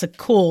think that's a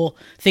core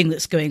thing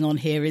that's going on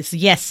here is,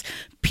 yes,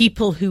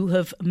 people who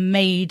have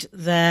made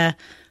their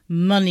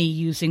money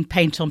using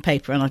paint on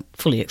paper, and I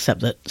fully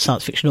accept that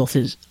science fiction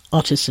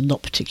artists are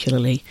not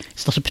particularly,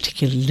 it's not a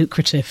particularly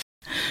lucrative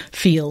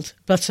field,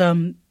 but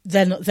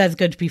they're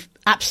going to be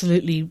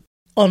absolutely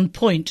on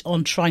point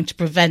on trying to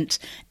prevent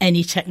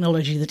any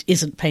technology that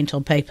isn't paint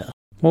on paper.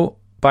 Well,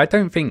 but I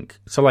don't think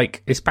so.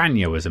 Like,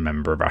 Hispania was a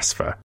member of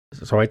ASFA,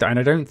 so I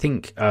don't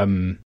think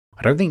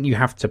you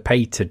have to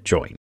pay to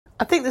join.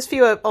 I think there's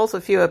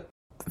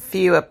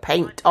fewer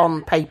paint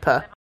on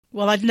paper.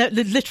 Well, I'd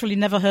literally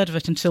never heard of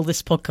it until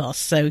this podcast,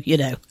 so you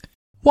know.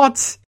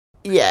 What?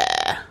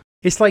 Yeah,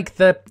 it's like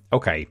the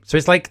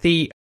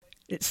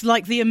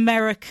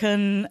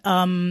American.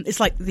 It's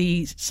like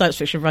the Science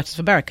Fiction Writers of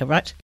America,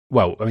 right?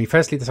 Well, I mean,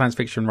 firstly, the Science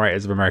Fiction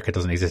Writers of America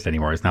doesn't exist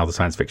anymore. It's now the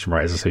Science Fiction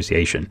Writers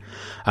Association.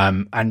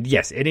 And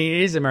yes, it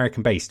is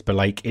American based, but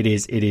like it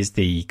is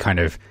the kind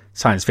of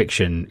science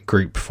fiction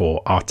group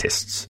for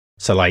artists.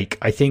 So like,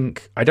 I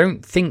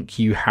don't think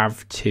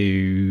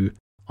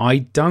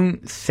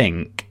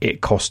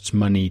it costs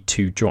money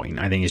to join.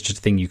 I think it's just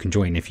a thing you can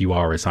join if you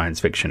are a science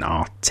fiction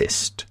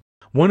artist.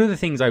 One of the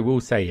things I will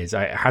say is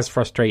it has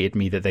frustrated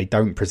me that they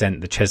don't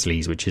present the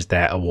Chesleys, which is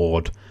their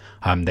award.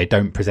 They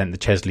don't present the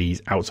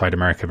Chesleys outside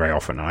America very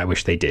often, and I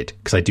wish they did,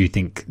 because I do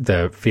think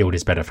the field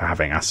is better for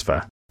having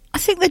ASFA. I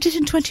think they did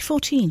in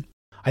 2014.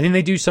 I think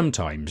they do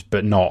sometimes,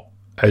 but not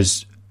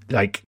as,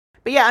 like...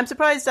 But yeah, I'm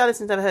surprised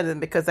Alison's never heard of them,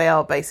 because they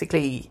are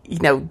basically,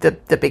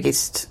 the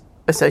biggest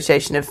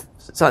association of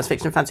science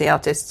fiction fantasy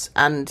artists,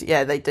 and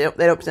yeah, they don't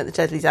present the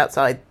Chesleys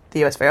outside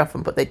the US very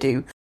often, but they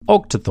do.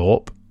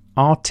 Ogdethorpe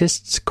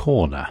Artists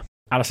Corner.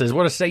 Alice says,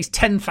 what is today's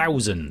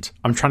 10,000?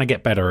 I'm trying to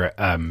get better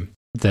at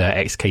the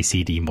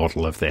XKCD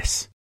model of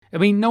this. I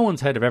mean, no one's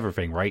heard of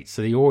everything, right?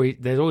 So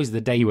there's always the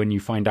day when you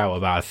find out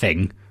about a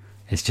thing.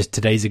 It's just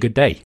today's a good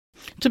day.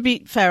 To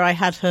be fair, I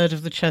had heard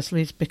of the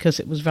Chesleys because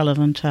it was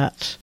relevant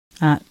at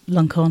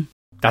Luncon.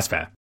 That's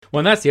fair. Well,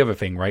 and that's the other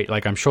thing, right?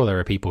 Like, I'm sure there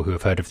are people who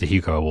have heard of the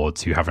Hugo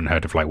Awards who haven't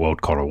heard of, like,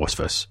 Worldcon or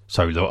WSFS.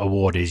 So the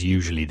award is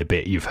usually the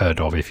bit you've heard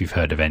of if you've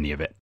heard of any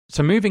of it.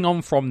 So moving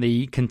on from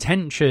the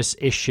contentious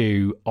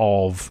issue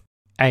of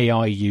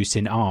AI use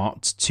in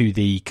art to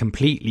the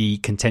completely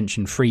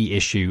contention-free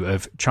issue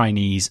of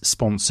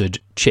Chinese-sponsored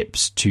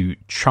chips to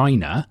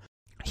China,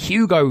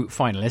 Hugo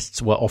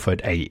finalists were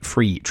offered a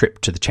free trip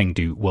to the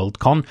Chengdu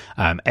Worldcon.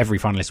 Every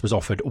finalist was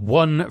offered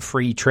one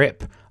free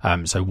trip.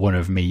 So one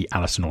of me,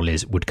 Alison or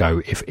Liz would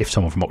go if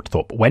someone from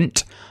Octothorpe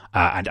went.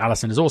 And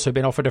Alison has also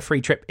been offered a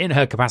free trip in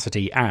her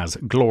capacity as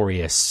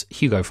glorious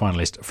Hugo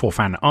finalist for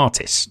fan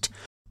artist.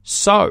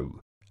 So,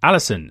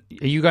 Alison,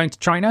 are you going to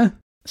China?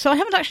 So I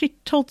haven't actually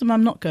told them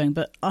I'm not going,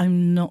 but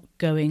I'm not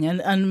going.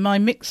 And my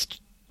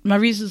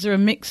reasons are a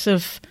mix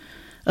of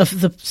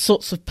the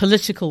sorts of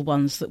political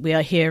ones that we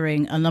are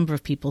hearing a number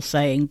of people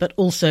saying, but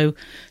also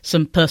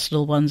some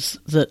personal ones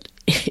that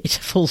it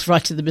falls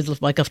right in the middle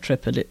of my Gov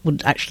trip and it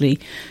wouldn't actually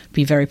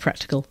be very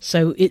practical.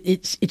 So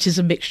it is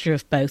a mixture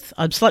of both.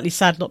 I'm slightly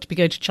sad not to be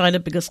going to China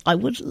because I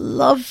would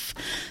love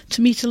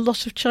to meet a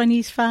lot of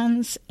Chinese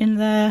fans in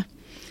their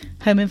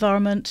home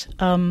environment.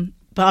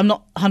 But I'm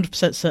not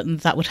 100% certain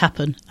that would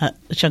happen at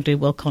the Chengdu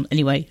Worldcon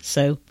anyway,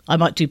 so I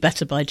might do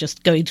better by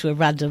just going to a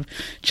random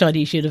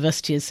Chinese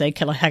university and saying,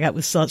 can I hang out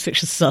with Science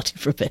Fiction Society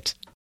for a bit?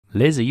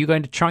 Liz, are you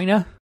going to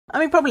China? I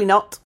mean, probably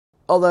not.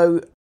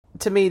 Although,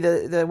 to me,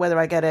 the whether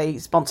I get a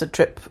sponsored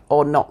trip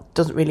or not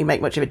doesn't really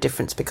make much of a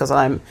difference because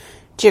I'm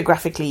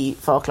geographically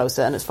far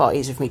closer and it's far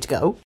easier for me to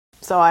go.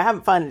 So I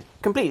haven't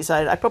completely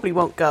decided. I probably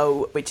won't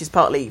go, which is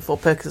partly for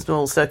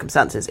personal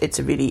circumstances. It's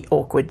a really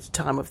awkward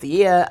time of the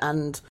year,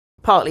 and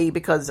partly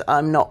because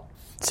I'm not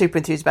super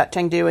enthused about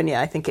Chengdu, and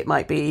I think it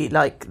might be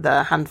like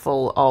the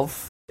handful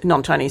of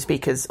non-Chinese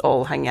speakers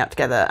all hanging out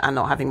together and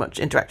not having much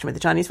interaction with the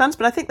Chinese fans.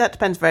 But I think that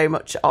depends very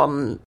much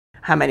on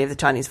how many of the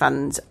Chinese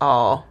fans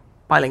are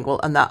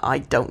bilingual, and that I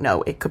don't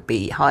know. It could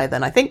be higher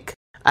than I think,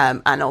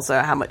 and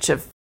also how much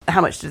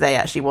do they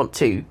actually want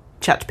to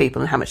chat to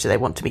people, and how much do they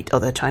want to meet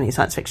other Chinese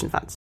science fiction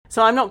fans.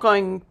 So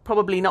I'm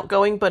probably not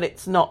going, but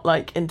it's not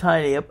like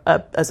entirely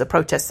as a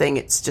protest thing.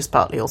 It's just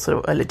partly also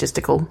a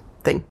logistical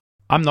thing.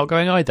 I'm not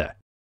going either.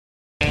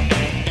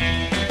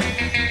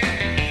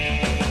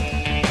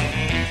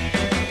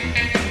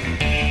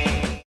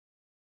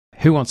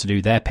 Who wants to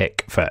do their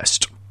pick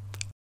first?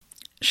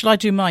 Shall I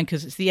do mine?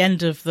 Because it's the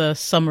end of the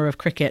summer of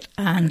cricket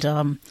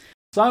and...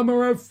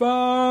 Summer of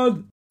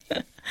fun!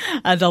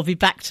 And I'll be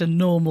back to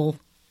normal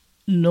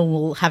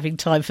having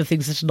time for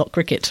things that are not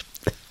cricket,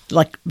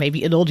 like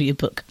maybe an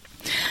audiobook.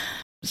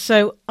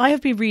 So I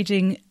have been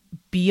reading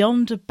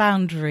Beyond a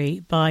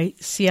Boundary by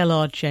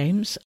C.L.R.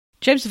 James.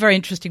 James is a very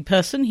interesting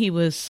person. He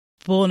was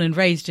born and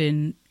raised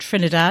in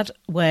Trinidad,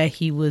 where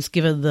he was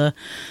given the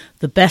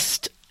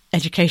best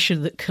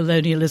education that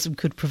colonialism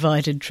could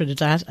provide in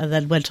Trinidad, and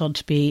then went on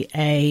to be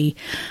a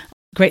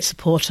great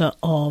supporter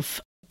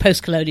of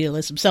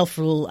post-colonialism,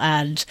 self-rule,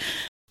 and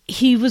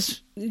he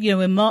was,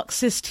 a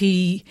Marxist.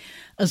 He,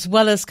 as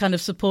well as kind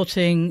of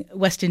supporting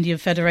West Indian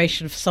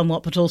Federation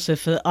somewhat, but also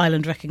for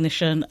island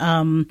recognition.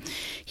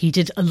 He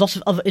did a lot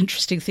of other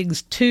interesting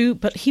things too,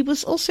 but he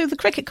was also the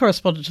cricket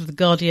correspondent of The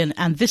Guardian,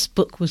 and this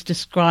book was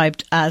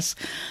described as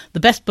the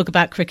best book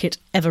about cricket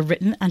ever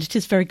written, and it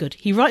is very good.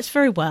 He writes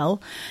very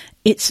well.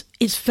 It's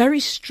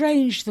very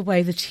strange the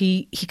way that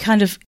he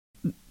kind of,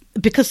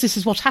 because this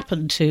is what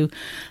happened to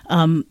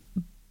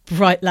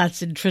bright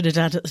lads in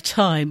Trinidad at the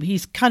time,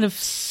 he's kind of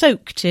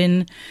soaked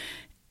in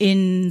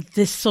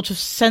this sort of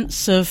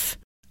sense of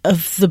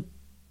the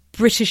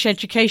British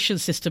education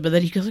system, and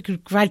then he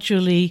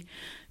gradually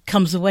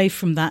comes away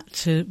from that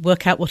to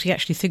work out what he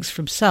actually thinks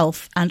for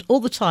himself, and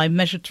all the time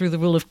measured through the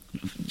rule of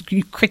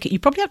cricket. You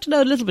probably have to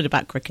know a little bit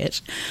about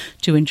cricket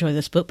to enjoy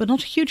this book, but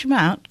not a huge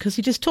amount, because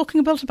he is talking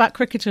about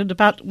cricket and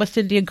about West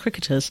Indian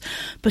cricketers,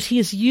 but he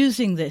is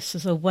using this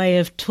as a way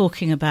of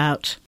talking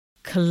about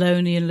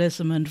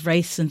colonialism and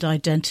race and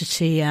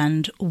identity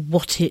and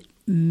what it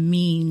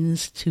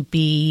means to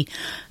be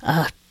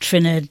a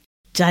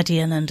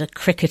Trinidadian and a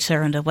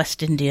cricketer and a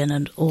West Indian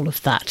and all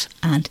of that.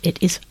 And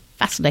it is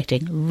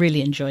fascinating,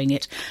 really enjoying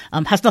it.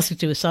 Has nothing to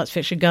do with science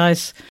fiction,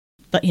 guys,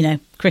 but,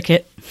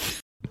 cricket.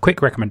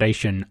 Quick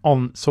recommendation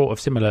on sort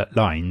of similar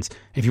lines.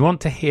 If you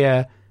want to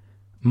hear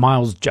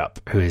Miles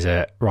Jupp, who is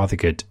a rather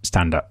good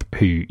stand-up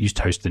who used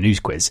to host the News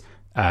Quiz,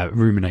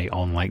 ruminate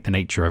on like the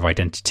nature of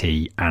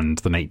identity and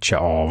the nature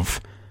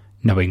of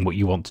knowing what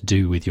you want to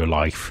do with your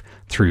life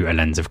through a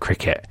lens of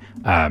cricket.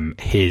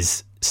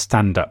 His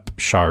stand-up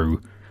show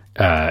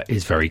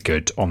is very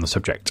good on the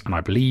subject, and I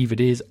believe it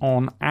is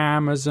on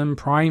Amazon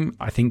Prime.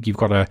 I think you've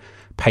got to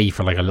pay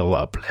for like a little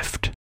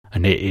uplift,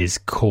 and it is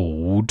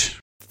called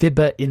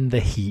Fibber in the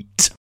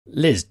Heat.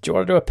 Liz, do you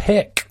want to do a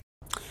pick?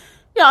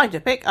 Yeah, I'm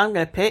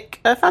going to pick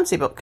a fancy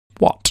book.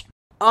 What?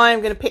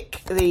 I'm going to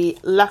pick The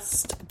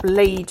Last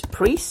Blade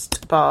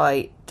Priest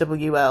by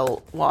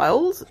W.L.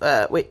 Wiles,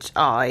 which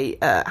I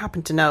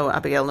happen to know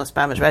Abigail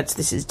Nussbaum has read, so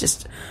this is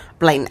just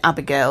plain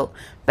Abigail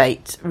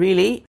bait,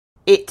 really.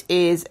 It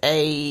is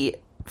a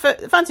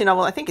fancy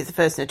novel. I think it's the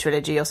first in a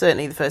trilogy, or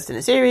certainly the first in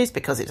a series,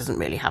 because it doesn't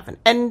really have an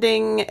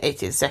ending.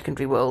 It is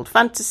secondary world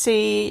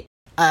fantasy.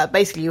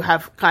 Basically, you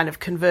have kind of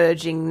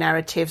converging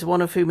narratives,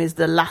 one of whom is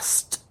the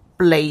last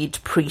Blade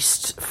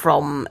Priest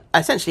from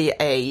essentially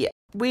a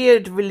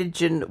weird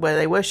religion where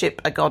they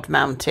worship a god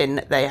mountain.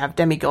 They have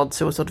demigods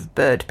who are sort of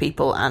bird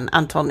people, and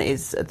Anton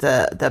is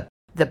the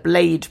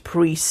Blade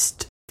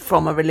Priest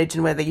from a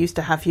religion where they used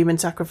to have human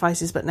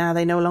sacrifices, but now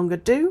they no longer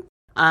do.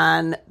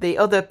 And the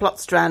other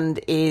plot strand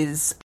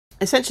is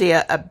essentially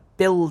a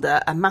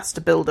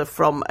master builder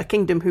from a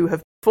kingdom who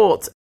have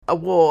fought a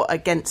war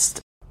against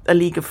a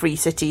League of Free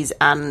Cities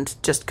and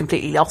just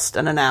completely lost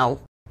and are now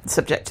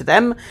subject to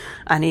them.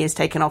 And he has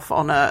taken off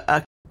on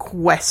a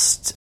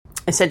quest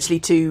essentially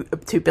to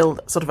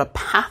build sort of a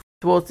path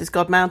towards this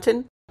God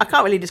Mountain. I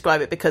can't really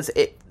describe it because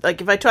if I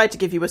tried to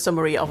give you a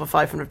summary of a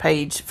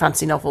 500-page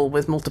fantasy novel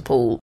with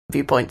multiple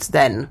viewpoints,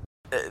 then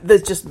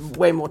there's just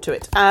way more to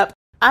it.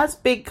 As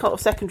big sort of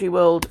secondary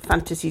world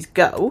fantasies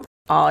go,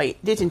 I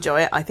did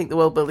enjoy it. I think the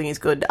world building is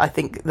good. I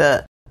think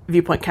the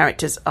viewpoint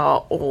characters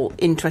are all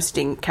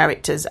interesting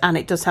characters, and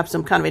it does have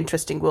some kind of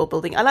interesting world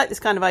building. I like this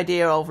kind of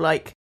idea of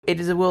like, it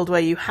is a world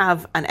where you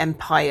have an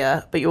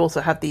empire, but you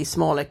also have these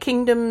smaller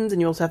kingdoms, and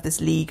you also have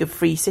this League of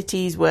Free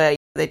Cities where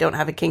they don't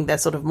have a king. They're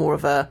sort of more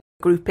of a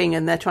grouping,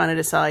 and they're trying to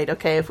decide,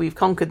 okay, if we've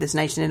conquered this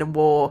nation in a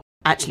war,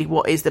 actually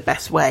what is the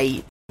best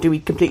way? Do we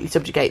completely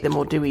subjugate them,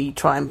 or do we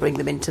try and bring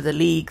them into the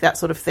League? That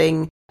sort of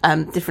thing.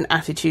 Different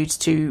attitudes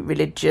to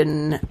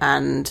religion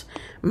and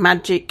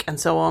magic and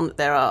so on.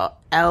 There are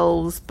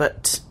elves,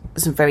 but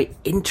some very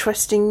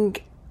interesting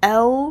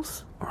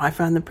elves, or I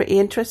found them pretty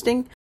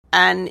interesting.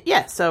 And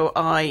yeah, so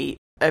I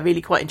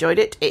really quite enjoyed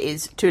it. It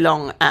is too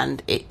long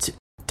and it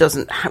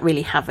doesn't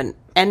really have an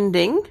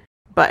ending.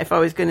 But if I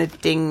was going to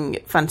ding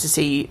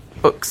fantasy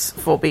books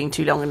for being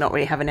too long and not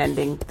really have an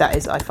ending, that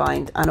is, I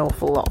find, an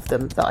awful lot of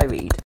them that I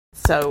read.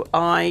 So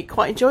I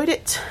quite enjoyed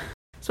it.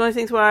 It's one of the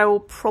things where I will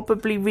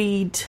probably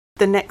read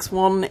the next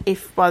one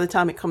if by the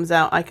time it comes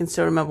out I can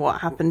still remember what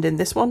happened in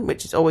this one,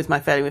 which is always my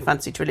failing with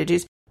fantasy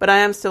trilogies. But I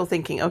am still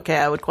thinking, okay,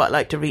 I would quite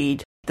like to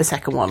read the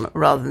second one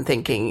rather than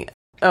thinking,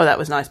 oh, that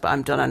was nice, but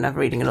I'm done, I'm never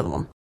reading another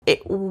one.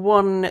 It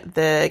won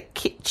the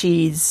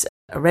Kitschy's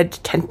Red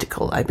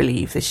Tentacle, I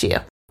believe, this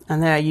year.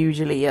 And they're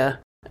usually a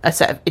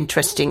set of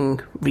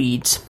interesting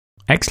reads.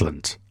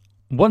 Excellent.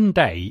 One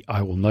day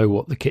I will know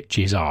what the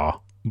Kitschys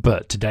are,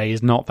 but today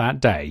is not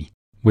that day.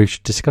 We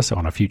should discuss it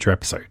on a future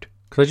episode.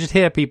 Because I just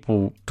hear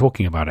people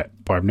talking about it,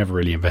 but I've never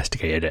really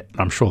investigated it.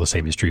 I'm sure the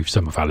same is true for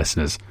some of our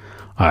listeners.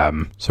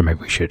 So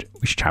maybe we should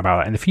chat about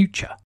that in the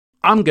future.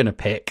 I'm going to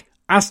pick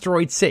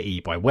Asteroid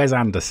City by Wes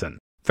Anderson.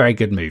 Very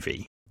good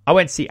movie. I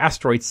went to see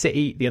Asteroid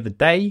City the other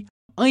day.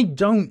 I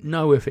don't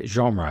know if it's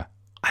genre.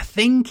 I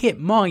think it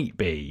might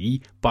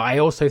be, but I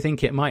also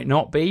think it might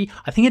not be.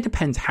 I think it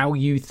depends how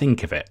you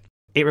think of it.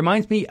 It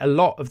reminds me a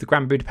lot of the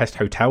Grand Budapest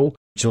Hotel,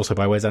 which is also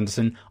by Wes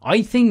Anderson.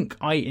 I think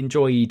I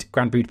enjoyed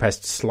Grand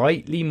Budapest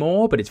slightly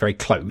more, but it's very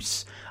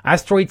close.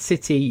 Asteroid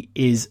City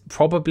is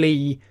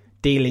probably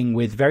dealing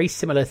with very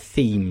similar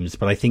themes,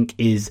 but I think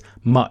is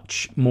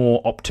much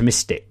more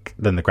optimistic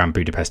than the Grand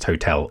Budapest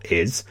Hotel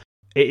is.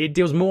 It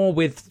deals more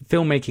with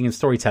filmmaking and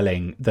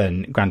storytelling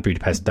than Grand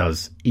Budapest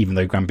does, even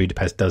though Grand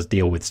Budapest does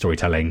deal with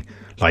storytelling,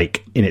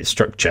 like, in its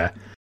structure.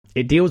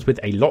 It deals with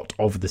a lot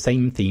of the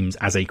same themes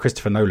as a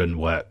Christopher Nolan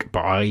work,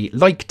 but I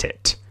liked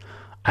it.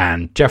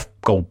 And Jeff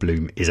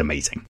Goldblum is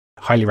amazing.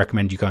 Highly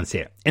recommend you go and see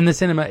it. In the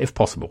cinema, if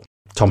possible.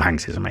 Tom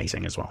Hanks is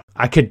amazing as well.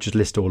 I could just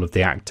list all of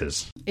the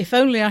actors. If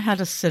only I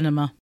had a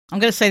cinema. I'm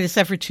going to say this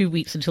every 2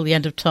 weeks until the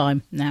end of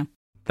time now.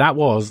 That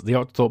was the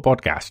Octothorpe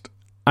podcast.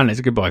 And it's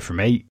a goodbye from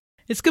me.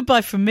 It's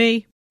goodbye from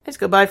me. It's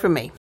goodbye from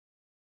me.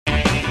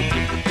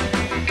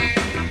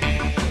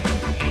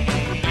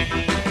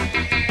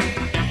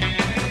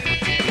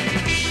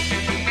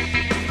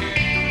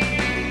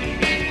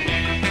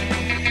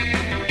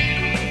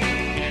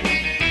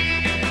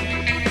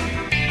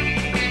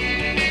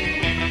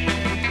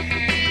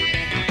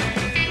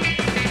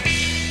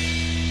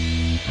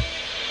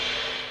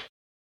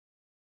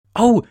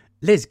 Oh,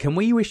 Liz, can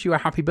we wish you a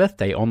happy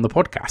birthday on the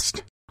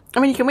podcast? I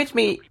mean, you can wish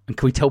me... And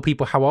can we tell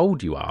people how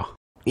old you are?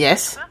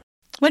 Yes.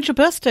 When's your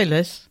birthday,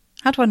 Liz?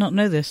 How do I not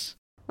know this?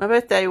 My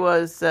birthday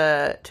was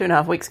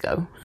 2.5 weeks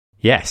ago.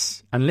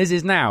 Yes, and Liz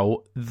is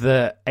now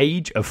the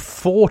age of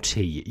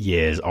 40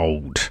 years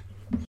old.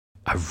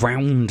 A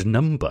round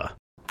number.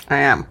 I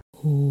am.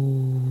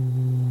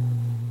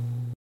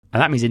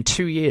 And that means in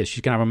 2 years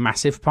she's going to have a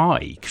massive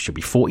party, because she'll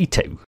be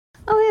 42.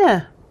 Oh,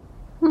 yeah.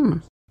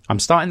 I'm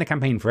starting the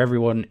campaign for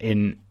everyone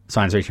in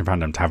science fiction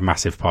fandom to have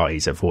massive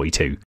parties at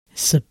 42.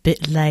 It's a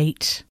bit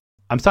late.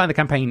 I'm starting the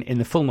campaign in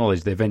the full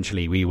knowledge that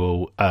eventually we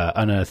will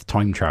unearth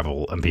time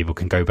travel and people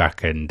can go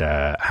back and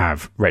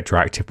have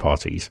retroactive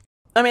parties.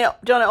 I mean,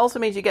 John, it also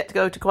means you get to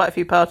go to quite a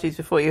few parties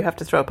before you have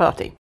to throw a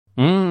party.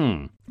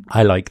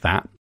 I like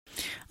that.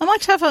 I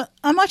might have a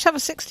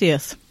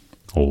 60th.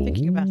 Oh,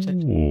 thinking about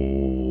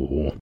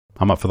it.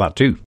 I'm up for that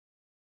too.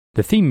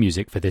 The theme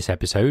music for this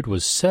episode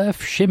was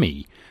Surf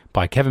Shimmy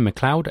by Kevin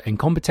MacLeod and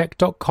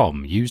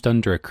Compotech.com, used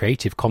under a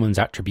Creative Commons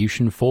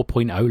Attribution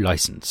 4.0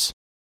 license.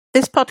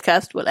 This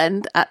podcast will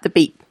end at the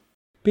beep.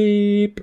 Beep.